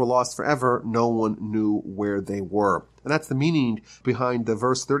 and they were lost forever. No one knew where they were. And that's the meaning behind the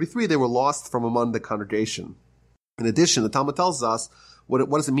verse 33. They were lost from among the congregation. In addition, the Talmud tells us, what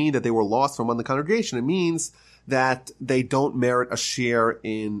does it mean that they were lost from among the congregation? It means that they don't merit a share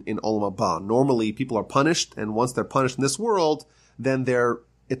in Olam Haba. Normally, people are punished, and once they're punished in this world, then their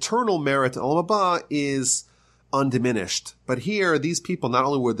eternal merit in Olam Haba is undiminished. But here, these people not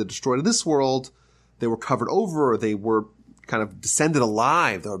only were they destroyed in this world, they were covered over, they were kind of descended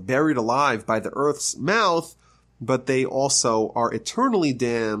alive. They were buried alive by the earth's mouth, but they also are eternally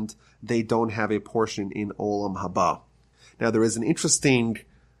damned. They don't have a portion in Olam Haba. Now, there is an interesting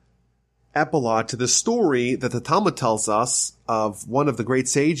epilogue to this story that the Talmud tells us of one of the great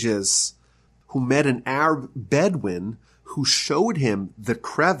sages who met an Arab Bedouin who showed him the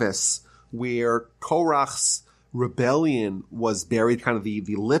crevice where Korach's rebellion was buried, kind of the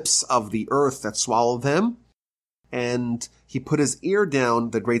lips of the earth that swallowed them. And he put his ear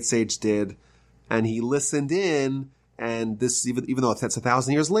down, the great sage did, and he listened in. And this, even though it's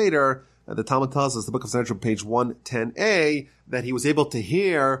 1,000 years later, the Talmud tells us, the Book of Sanhedrin, page 110a, that he was able to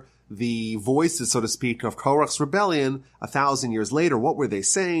hear the voices, so to speak, of Korach's rebellion 1,000 years later. What were they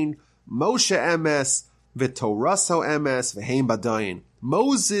saying? Moshe emes, v'toraso emes, v'heim badayin.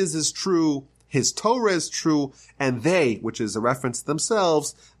 Moses is true, his Torah is true, and they, which is a reference to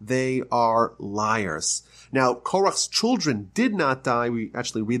themselves, they are liars. Now, Korach's children did not die. We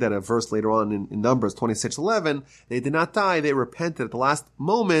actually read that a verse later on in Numbers 26:11. They did not die. They repented at the last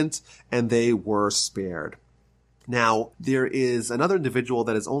moment, and they were spared. Now, there is another individual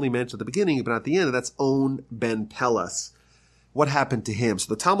that is only mentioned at the beginning, but not at the end, and that's On ben Pelas. What happened to him?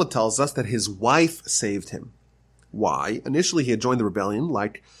 So the Talmud tells us that his wife saved him. Why? Initially, he had joined the rebellion,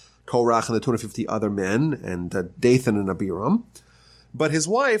 like Korach and the 250 other men, and Dathan and Abiram. But his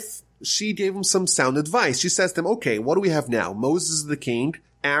wife, she gave him some sound advice. She says to him, okay, what do we have now? Moses is the king,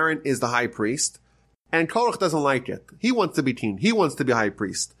 Aaron is the high priest, and Korach doesn't like it. He wants to be king. He wants to be high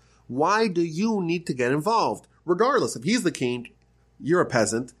priest. Why do you need to get involved? Regardless, if he's the king, you're a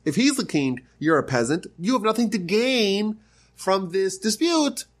peasant. If he's the king, you're a peasant. You have nothing to gain from this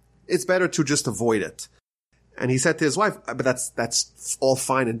dispute. It's better to just avoid it. And he said to his wife, but that's all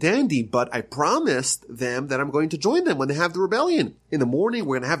fine and dandy, but I promised them that I'm going to join them when they have the rebellion. In the morning,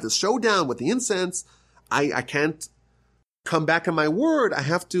 we're going to have this showdown with the incense. I can't come back on my word. I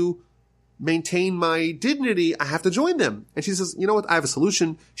have to maintain my dignity. I have to join them. And she says, you know what? I have a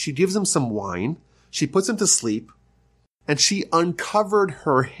solution. She gives him some wine. She puts him to sleep, and she uncovered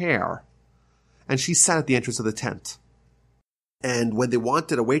her hair, and she sat at the entrance of the tent. And when they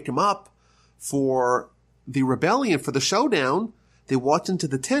wanted to wake him up for the rebellion, for the showdown, they walked into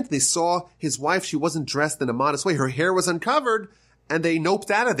the tent. They saw his wife. She wasn't dressed in a modest way. Her hair was uncovered, and they noped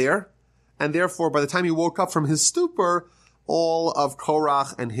out of there. And therefore, by the time he woke up from his stupor, all of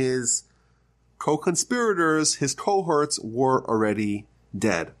Korach and his co-conspirators, his cohorts, were already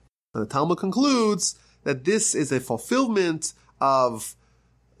dead. And the Talmud concludes that this is a fulfillment of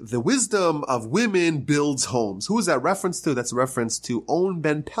the wisdom of women builds homes. Who is that reference to? That's a reference to On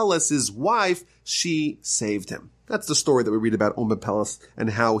ben Pelas' wife. She saved him. That's the story that we read about On ben Pelas and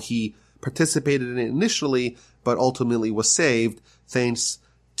how he participated in it initially, but ultimately was saved thanks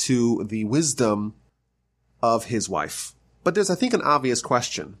to the wisdom of his wife. But there's, I think, an obvious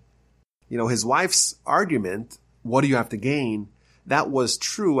question. You know, his wife's argument, what do you have to gain? That was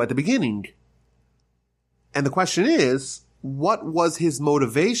true at the beginning. And the question is, what was his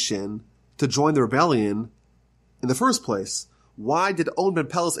motivation to join the rebellion in the first place? Why did On ben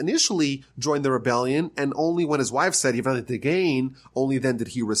Pelas initially join the rebellion, and only when his wife said he had nothing to gain, only then did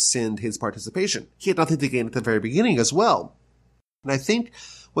he rescind his participation? He had nothing to gain at the very beginning as well. And I think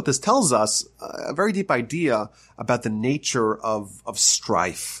what this tells us, a very deep idea about the nature of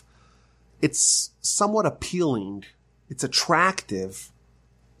strife. It's somewhat appealing. It's attractive.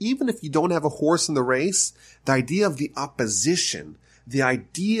 Even if you don't have a horse in the race, the idea of the opposition, the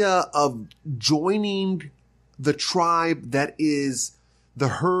idea of joining the tribe that is the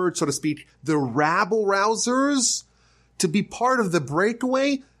herd, so to speak, the rabble-rousers, to be part of the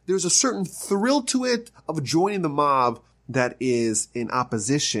breakaway, there's a certain thrill to it of joining the mob that is in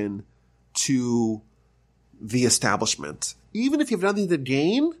opposition to the establishment. Even if you have nothing to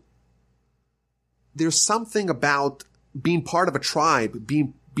gain, there's something about being part of a tribe,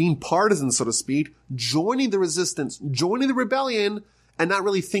 being partisan, so to speak, joining the resistance, joining the rebellion, and not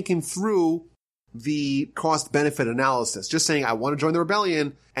really thinking through the cost-benefit analysis. Just saying, I want to join the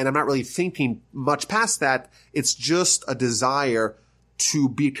rebellion, and I'm not really thinking much past that. It's just a desire to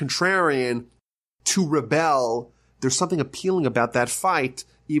be contrarian, to rebel. There's something appealing about that fight,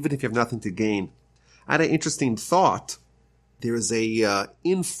 even if you have nothing to gain. I had an interesting thought. There is a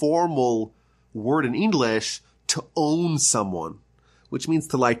informal word in English, to own someone, which means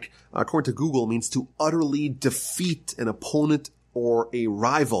to, like, according to Google, means to utterly defeat an opponent or a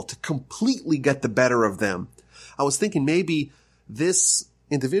rival, to completely get the better of them. I was thinking maybe this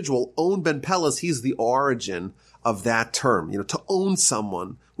individual, On ben Pelas, he's the origin of that term, to own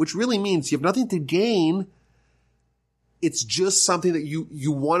someone, which really means you have nothing to gain. It's just something that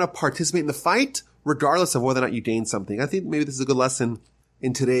you want to participate in the fight regardless of whether or not you gain something. I think maybe this is a good lesson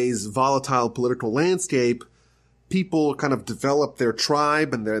in today's volatile political landscape. People kind of develop their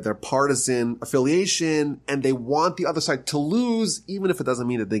tribe and their partisan affiliation, and they want the other side to lose, even if it doesn't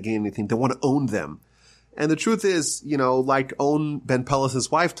mean that they gain anything. They want to own them. And the truth is, like On Ben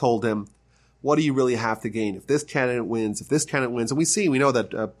Pellis' wife told him, what do you really have to gain? If this candidate wins, and we know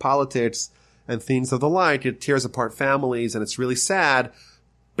that politics and things of the like, it tears apart families, and it's really sad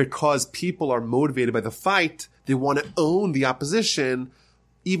because people are motivated by the fight. They want to own the opposition,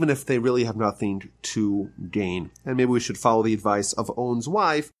 even if they really have nothing to gain. And maybe we should follow the advice of On's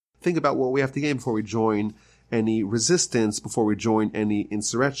wife. Think about what we have to gain before we join any resistance, before we join any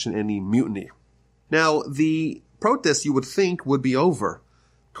insurrection, any mutiny. Now, the protest, you would think, would be over.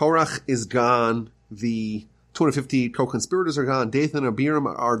 Korach is gone. The 250 co-conspirators are gone. Dathan and Abiram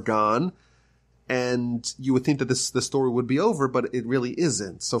are gone. And you would think that the story would be over, but it really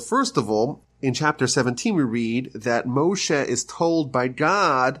isn't. So first of all, in chapter 17, we read that Moshe is told by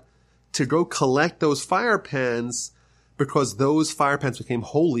God to go collect those fire pans because those fire pans became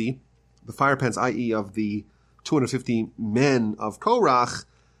holy. The fire pans, i.e. of the 250 men of Korach,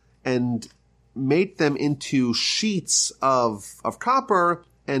 and make them into sheets of copper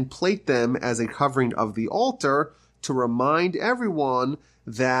and plate them as a covering of the altar to remind everyone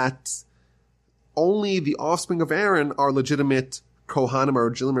that only the offspring of Aaron are legitimate Kohanim or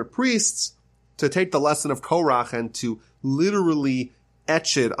legitimate priests, to take the lesson of Korach and to literally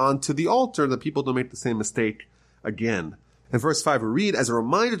etch it onto the altar that people don't make the same mistake again. In verse 5 we read, as a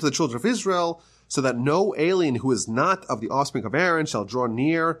reminder to the children of Israel, so that no alien who is not of the offspring of Aaron shall draw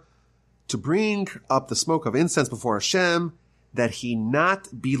near to bring up the smoke of incense before Hashem, that he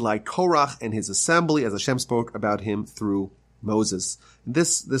not be like Korach and his assembly, as Hashem spoke about him through Moses.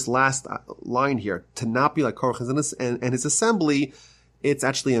 This last line here, to not be like Korach and his assembly, it's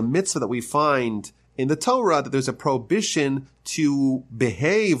actually a mitzvah that we find in the Torah, that there's a prohibition to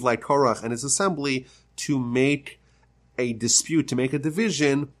behave like Korach and his assembly, to make a dispute, to make a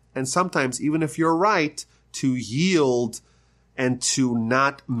division, and sometimes, even if you're right, to yield and to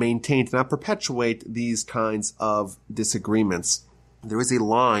not maintain, to not perpetuate these kinds of disagreements. There is a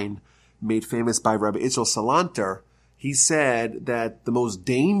line made famous by Rabbi Israel Salanter. He said that the most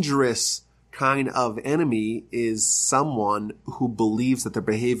dangerous kind of enemy is someone who believes that they're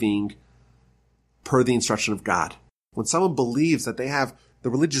behaving per the instruction of God. When someone believes that they have the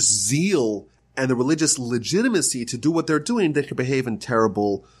religious zeal and the religious legitimacy to do what they're doing, they can behave in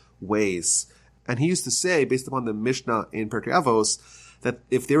terrible ways. And he used to say, based upon the Mishnah in Pirkei Avos, that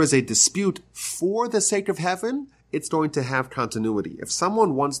if there is a dispute for the sake of heaven, it's going to have continuity. If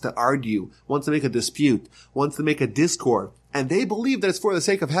someone wants to argue, wants to make a dispute, wants to make a discord, and they believe that it's for the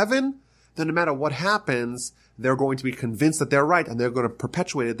sake of heaven, then no matter what happens, they're going to be convinced that they're right, and they're going to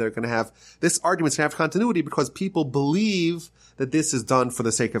perpetuate it. They're going to have, this argument's going to have continuity because people believe that this is done for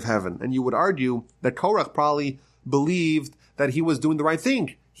the sake of heaven. And you would argue that Korach probably believed that he was doing the right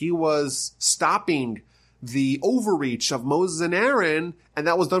thing. He was stopping the overreach of Moses and Aaron, and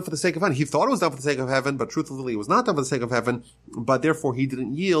that was done for the sake of heaven. He thought it was done for the sake of heaven, but truthfully it was not done for the sake of heaven, but therefore he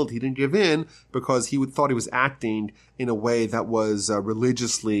didn't yield, he didn't give in, because he thought he was acting in a way that was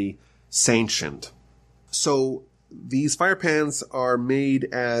religiously sanctioned. So these fire pans are made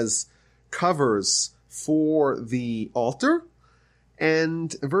as covers for the altar,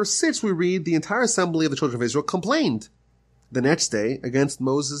 and in verse 6 we read, the entire assembly of the children of Israel complained the next day against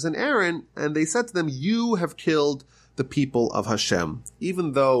Moses and Aaron, and they said to them, you have killed the people of Hashem.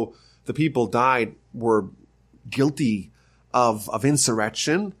 Even though the people were guilty of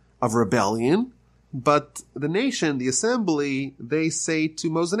insurrection, of rebellion, but the nation, the assembly, they say to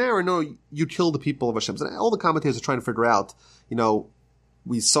Moses and Aaron, no, you killed the people of Hashem. And all the commentators are trying to figure out,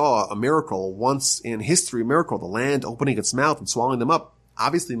 we saw a miracle once in history, the land opening its mouth and swallowing them up.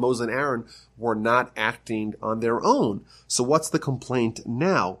 Obviously, Moses and Aaron were not acting on their own. So what's the complaint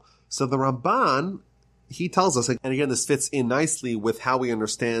now? So the Ramban, he tells us, and again, this fits in nicely with how he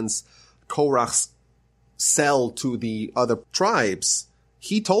understands Korach's sell to the other tribes.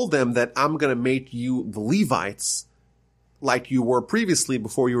 He told them that I'm going to make you the Levites like you were previously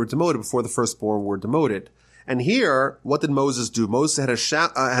before you were demoted, before the firstborn were demoted. And here, what did Moses do? Moses had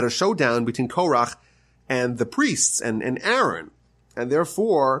a showdown between Korach and the priests and Aaron. And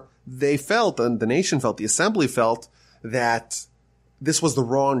therefore, they felt, and the nation felt, the assembly felt, that this was the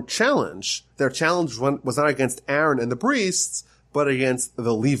wrong challenge. Their challenge was not against Aaron and the priests, but against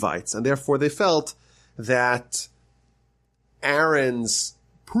the Levites. And therefore, they felt that Aaron's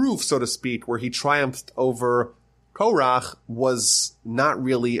proof, so to speak, where he triumphed over Korach, was not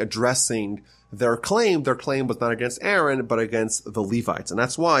really addressing their claim was not against Aaron, but against the Levites. And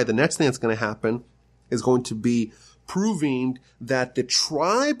that's why the next thing that's going to happen is going to be proving that the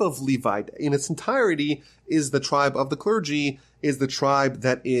tribe of Levite in its entirety is the tribe of the clergy, is the tribe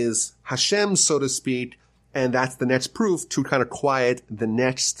that is Hashem, so to speak, and that's the next proof to kind of quiet the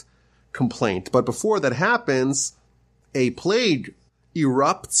next complaint. But before that happens, a plague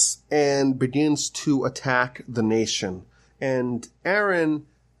erupts and begins to attack the nation. And Aaron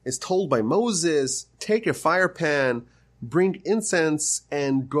is told by Moses, take a fire pan, bring incense,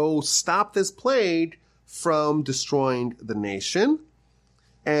 and go stop this plague from destroying the nation.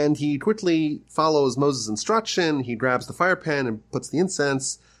 And he quickly follows Moses' instruction. He grabs the fire pan and puts the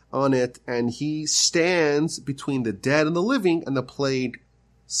incense on it, and he stands between the dead and the living, and the plague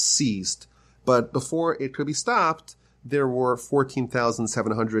ceased. But before it could be stopped, there were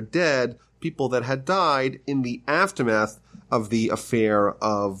 14,700 dead, people that had died in the aftermath of the affair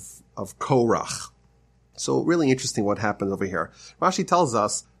of Korach. So really interesting what happens over here. Rashi tells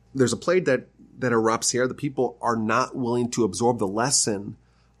us there's a plague that erupts here. The people are not willing to absorb the lesson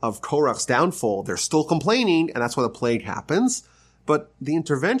of Korach's downfall. They're still complaining, and that's why the plague happens. But the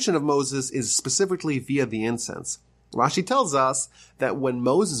intervention of Moses is specifically via the incense. Rashi tells us that when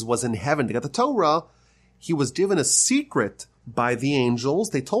Moses was in heaven to get the Torah, he was given a secret by the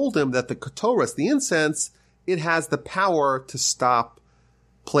angels. They told him that the Ketores, the incense, it has the power to stop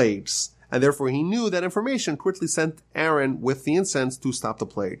plagues. And therefore he knew that information, quickly sent Aaron with the incense to stop the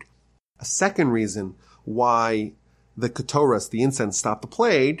plague. A second reason why the Ketores, the incense, stopped the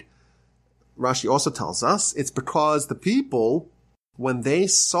plague, Rashi also tells us, it's because the people, when they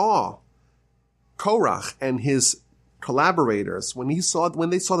saw Korach and his collaborators, when they saw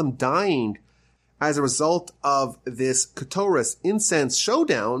them dying as a result of this Ketores incense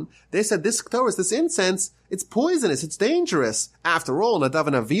showdown, they said, this Ketores, this incense, it's poisonous, it's dangerous. After all, Nadav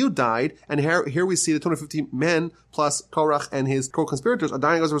and Avihu died, and here we see the 250 men plus Korach and his co-conspirators are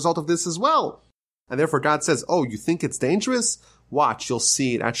dying as a result of this as well. And therefore God says, oh, you think it's dangerous? Watch, you'll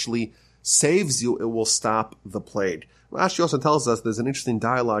see it actually saves you. It will stop the plague. Rashi also tells us there's an interesting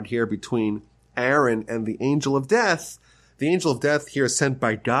dialogue here between Aaron and the angel of death. The angel of death here is sent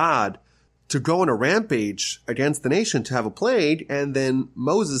by God to go on a rampage against the nation to have a plague, and then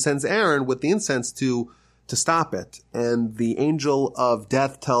Moses sends Aaron with the incense to stop it. And the angel of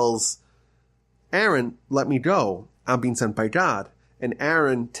death tells Aaron, let me go. I'm being sent by God. And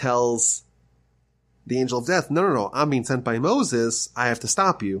Aaron tells the angel of death, no, I'm being sent by Moses. I have to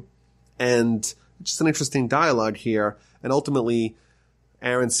stop you. And just an interesting dialogue here. And ultimately,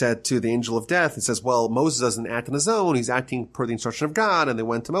 Aaron said to the angel of death, he says, well, Moses doesn't act on his own. He's acting per the instruction of God. And they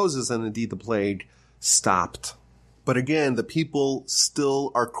went to Moses, and indeed the plague stopped. But again, the people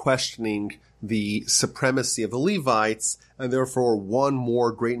still are questioning the supremacy of the Levites, and therefore one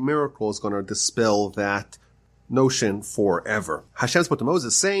more great miracle is going to dispel that notion forever. Hashem spoke to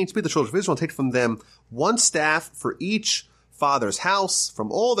Moses, saying, speak to the children of Israel and take from them one staff for each father's house,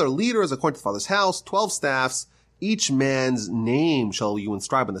 from all their leaders according to the father's house, 12 staffs. Each man's name shall you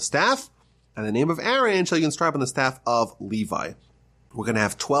inscribe on the staff, and the name of Aaron shall you inscribe on the staff of Levi. We're going to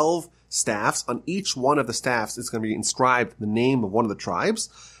have 12 staffs. On each one of the staffs is going to be inscribed the name of one of the tribes,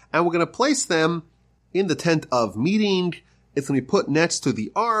 and we're going to place them in the tent of meeting. It's going to be put next to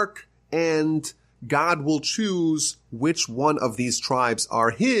the ark, and God will choose which one of these tribes are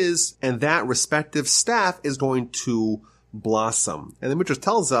his, and that respective staff is going to blossom. And the Midrash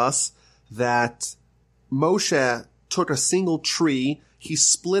tells us that Moshe took a single tree, he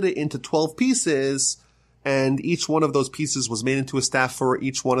split it into 12 pieces, and each one of those pieces was made into a staff for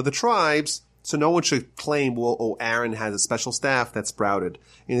each one of the tribes. So no one should claim, well, oh, Aaron has a special staff that sprouted.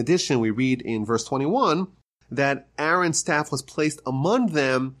 In addition, we read in verse 21 that Aaron's staff was placed among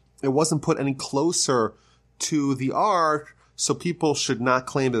them. It wasn't put any closer to the ark, so people should not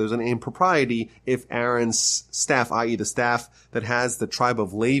claim that there's an impropriety if Aaron's staff, i.e. the staff that has the tribe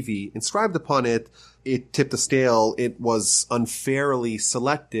of Levi inscribed upon it, it tipped the scale. It was unfairly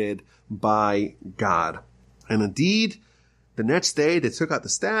selected by God. And indeed, the next day they took out the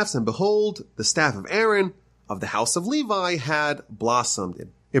staffs, and behold, the staff of Aaron of the house of Levi had blossomed.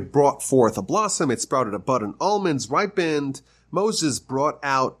 It brought forth a blossom, it sprouted a bud, and almonds ripened. Moses brought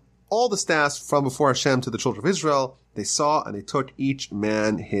out all the staffs from before Hashem to the children of Israel. They saw, and they took each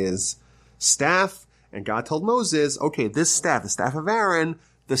man his staff. And God told Moses, okay, this staff, the staff of Aaron,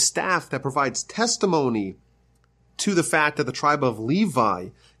 the staff that provides testimony to the fact that the tribe of Levi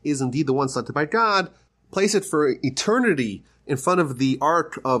is indeed the one selected by God, place it for eternity in front of the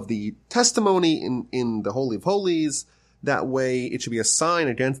ark of the testimony in the Holy of Holies. That way it should be a sign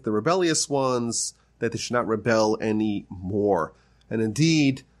against the rebellious ones that they should not rebel any more. And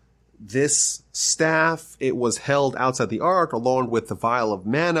indeed, this staff, it was held outside the ark along with the vial of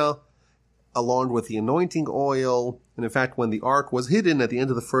manna, along with the anointing oil. And in fact, when the ark was hidden at the end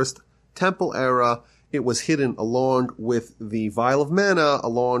of the first temple era, it was hidden along with the vial of manna,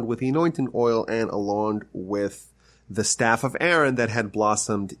 along with the anointing oil, and along with the staff of Aaron that had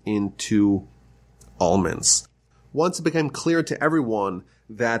blossomed into almonds. Once it became clear to everyone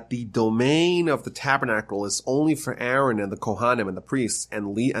that the domain of the tabernacle is only for Aaron and the Kohanim and the priests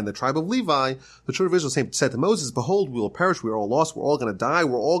and the tribe of Levi, the children of Israel said to Moses, "Behold, we will perish. We are all lost. We're all going to die.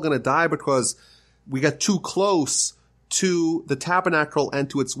 We're all going to die because we got too close to the tabernacle and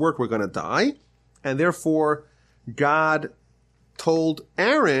to its work. We're going to die." And therefore, God told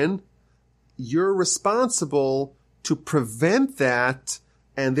Aaron, "You're responsible to prevent that,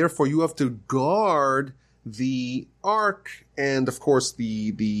 and therefore you have to guard the ark and, of course,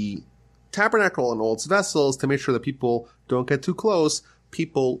 the tabernacle and all its vessels to make sure that people don't get too close,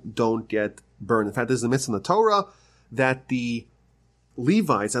 people don't get burned." In fact, there's a mitzvah in the Torah that the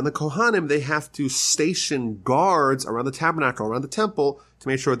Levites and the Kohanim, they have to station guards around the tabernacle, around the temple, to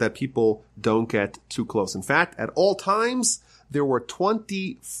make sure that people don't get too close. In fact, at all times, there were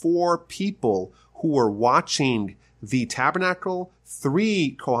 24 people who were watching the tabernacle,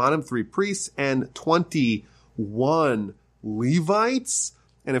 3 Kohanim, 3 priests, and 21 Levites.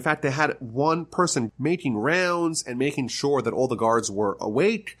 And in fact, they had one person making rounds and making sure that all the guards were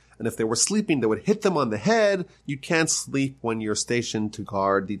awake. And if they were sleeping, they would hit them on the head. You can't sleep when you're stationed to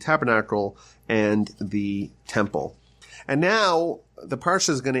guard the tabernacle and the temple. And now the Parsha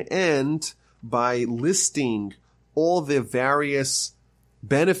is going to end by listing all the various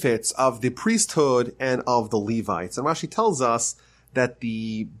benefits of the priesthood and of the Levites. And Rashi tells us that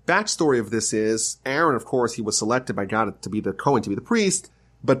the backstory of this is Aaron, of course, he was selected by God to be the Kohen, to be the priest,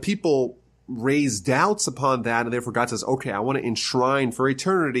 but people raised doubts upon that, and therefore God says, okay, I want to enshrine for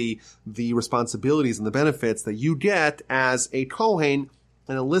eternity the responsibilities and the benefits that you get as a Kohen.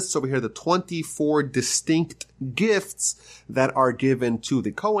 And it lists over here the 24 distinct gifts that are given to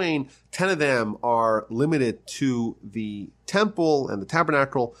the Kohen. 10 of them are limited to the temple and the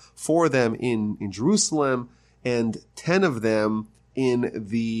tabernacle, 4 of them in Jerusalem, and 10 of them in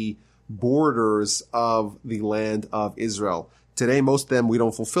the borders of the land of Israel. Today, most of them we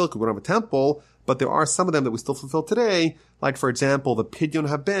don't fulfill because we don't have a temple, but there are some of them that we still fulfill today, like, for example, the Pidyon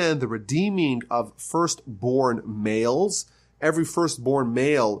Haben, the redeeming of firstborn males. Every firstborn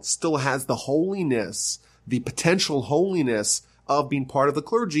male still has the holiness, the potential holiness of being part of the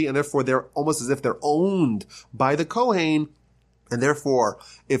clergy, and therefore they're almost as if they're owned by the Kohen. And therefore,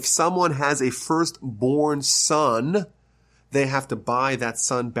 if someone has a firstborn son, they have to buy that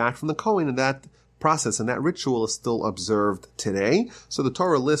son back from the Kohen, and that process and that ritual is still observed today. So the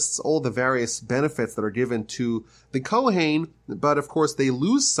Torah lists all the various benefits that are given to the Kohen, but of course they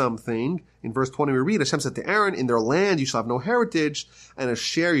lose something. In verse 20 we read, Hashem said to Aaron, "In their land you shall have no heritage, and a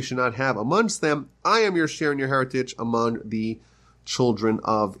share you should not have amongst them. I am your share and your heritage among the children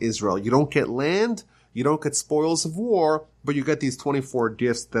of Israel." You don't get land, you don't get spoils of war, but you get these 24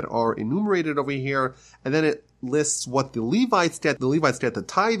 gifts that are enumerated over here. And then it lists what the Levites get. The Levites get the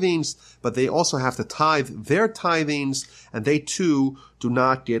tithings, but they also have to tithe their tithings, and they too do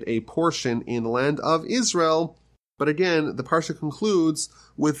not get a portion in the land of Israel. But again, the Parsha concludes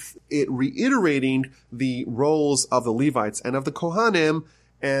with it reiterating the roles of the Levites and of the Kohanim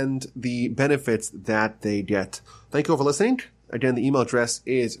and the benefits that they get. Thank you for listening. Again, the email address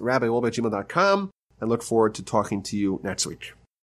is rabbiwolbe@gmail.com, and look forward to talking to you next week.